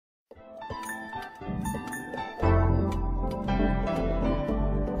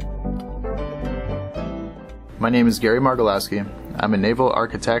My name is Gary Margelowsky. I'm a naval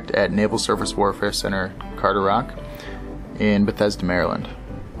architect at Naval Surface Warfare Center, Carderock, in Bethesda, Maryland.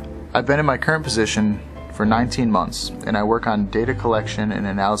 I've been in my current position for 19 months, and I work on data collection and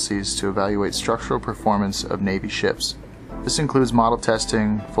analyses to evaluate structural performance of Navy ships. This includes model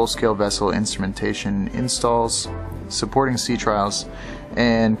testing, full-scale vessel instrumentation installs, supporting sea trials,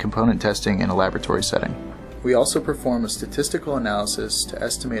 and component testing in a laboratory setting. We also perform a statistical analysis to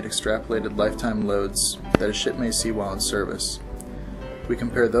estimate extrapolated lifetime loads that a ship may see while in service. We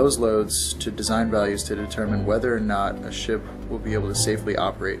compare those loads to design values to determine whether or not a ship will be able to safely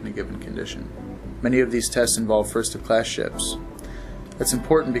operate in a given condition. Many of these tests involve first-of-class ships. That's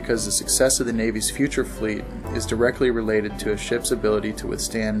important because the success of the Navy's future fleet is directly related to a ship's ability to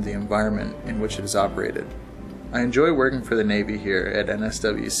withstand the environment in which it is operated. I enjoy working for the Navy here at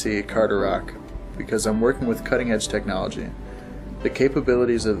NSWC Carderock because I'm working with cutting-edge technology. The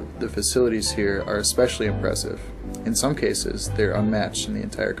capabilities of the facilities here are especially impressive. In some cases, they're unmatched in the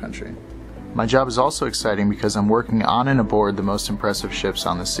entire country. My job is also exciting because I'm working on and aboard the most impressive ships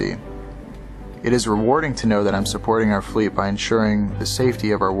on the sea. It is rewarding to know that I'm supporting our fleet by ensuring the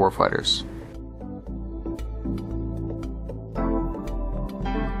safety of our warfighters.